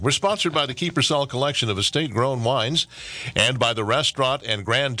We're sponsored by the Kiepersol Collection of estate-grown wines and by the restaurant and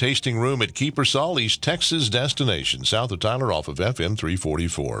grand tasting room at Kiepersol, East Texas destination, south of Tyler off of FM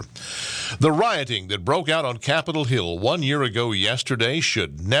 344. The rioting that broke out on Capitol Hill 1 year ago yesterday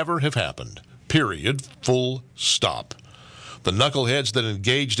should never have happened. Period. Full stop. The knuckleheads that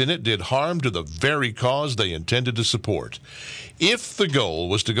engaged in it did harm to the very cause they intended to support. If the goal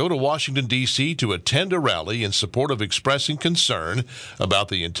was to go to Washington, D.C. to attend a rally in support of expressing concern about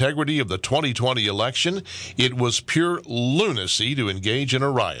the integrity of the 2020 election, it was pure lunacy to engage in a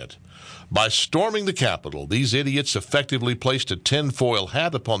riot. By storming the Capitol, these idiots effectively placed a tinfoil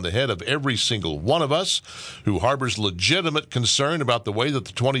hat upon the head of every single one of us who harbors legitimate concern about the way that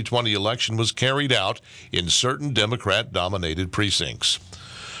the 2020 election was carried out in certain Democrat-dominated precincts.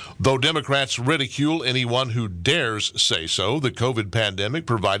 Though Democrats ridicule anyone who dares say so, the COVID pandemic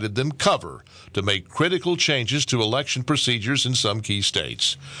provided them cover to make critical changes to election procedures in some key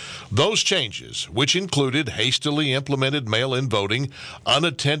states. Those changes, which included hastily implemented mail-in voting,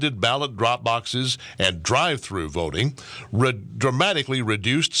 unattended ballot drop boxes, and drive-through voting, dramatically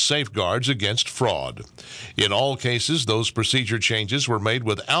reduced safeguards against fraud. In all cases, those procedure changes were made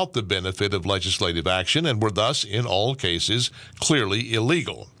without the benefit of legislative action and were thus, in all cases, clearly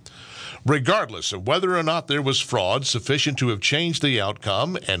illegal. Regardless of whether or not there was fraud sufficient to have changed the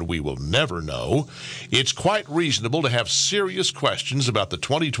outcome, and we will never know, it's quite reasonable to have serious questions about the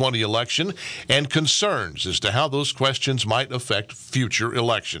 2020 election and concerns as to how those questions might affect future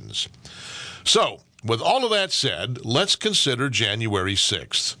elections. So, with all of that said, let's consider January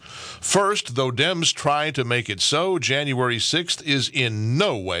 6th. First, though Dems try to make it so, January 6th is in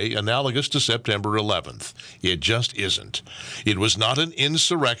no way analogous to September 11th. It just isn't. It was not an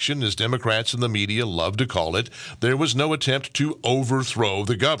insurrection, as Democrats and the media love to call it. There was no attempt to overthrow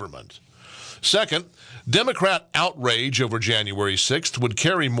the government. Second, Democrat outrage over January 6th would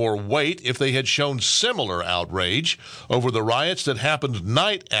carry more weight if they had shown similar outrage over the riots that happened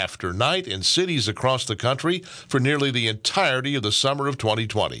night after night in cities across the country for nearly the entirety of the summer of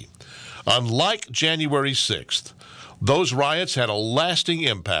 2020. Unlike January 6th, those riots had a lasting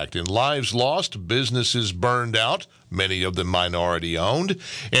impact in lives lost, businesses burned out, many of them minority-owned,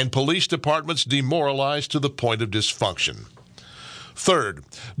 and police departments demoralized to the point of dysfunction. Third,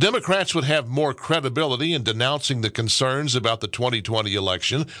 Democrats would have more credibility in denouncing the concerns about the 2020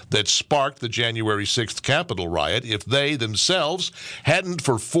 election that sparked the January 6th Capitol riot if they themselves hadn't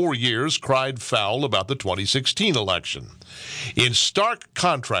for 4 years cried foul about the 2016 election. In stark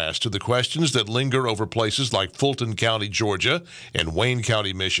contrast to the questions that linger over places like Fulton County, Georgia, and Wayne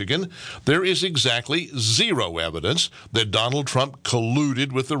County, Michigan, there is exactly zero evidence that Donald Trump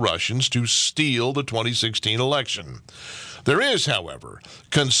colluded with the Russians to steal the 2016 election. There is, however,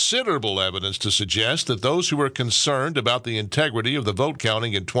 considerable evidence to suggest that those who are concerned about the integrity of the vote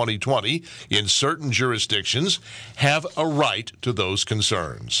counting in 2020 in certain jurisdictions have a right to those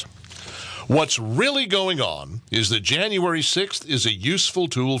concerns. What's really going on is that January 6th is a useful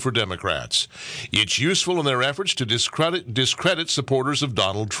tool for Democrats. It's useful in their efforts to discredit supporters of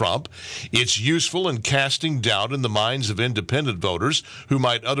Donald Trump. It's useful in casting doubt in the minds of independent voters who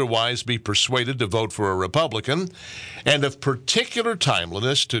might otherwise be persuaded to vote for a Republican. And of particular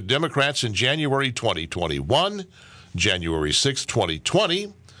timeliness to Democrats in January 2021, January 6,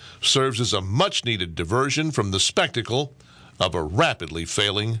 2020, serves as a much-needed diversion from the spectacle of a rapidly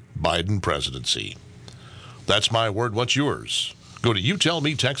failing Biden presidency. That's my word. What's yours? Go to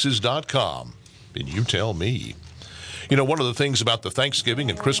youtellmetexas.com and you tell me. You know, one of the things about the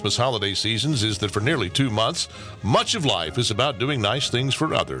Thanksgiving and Christmas holiday seasons is that for nearly 2 months, much of life is about doing nice things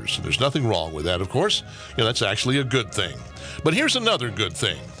for others. There's nothing wrong with that, of course. You know, that's actually a good thing. But here's another good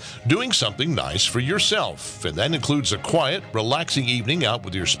thing. Doing something nice for yourself. And that includes a quiet, relaxing evening out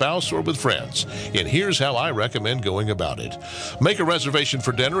with your spouse or with friends. And here's how I recommend going about it. Make a reservation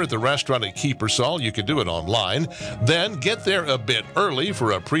for dinner at the restaurant at Kiepersol. You can do it online. Then get there a bit early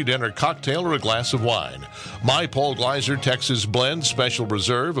for a pre-dinner cocktail or a glass of wine. My Paul Gleiser Texas Blend Special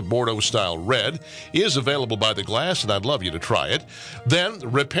Reserve, a Bordeaux-style red, is available by the glass, and I'd love you to try it. Then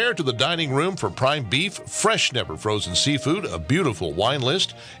repair to the dining room for prime beef, fresh, never frozen seafood, a beautiful wine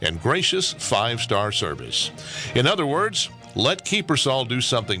list, and gracious 5-star service. In other words, let Kiepersol do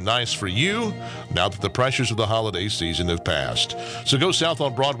something nice for you now that the pressures of the holiday season have passed. So go south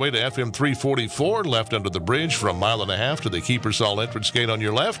on Broadway to FM 344, left under the bridge for 1.5 miles to the Kiepersol entrance gate on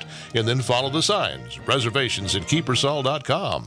your left, and then follow the signs. Reservations at Kiepersol.com.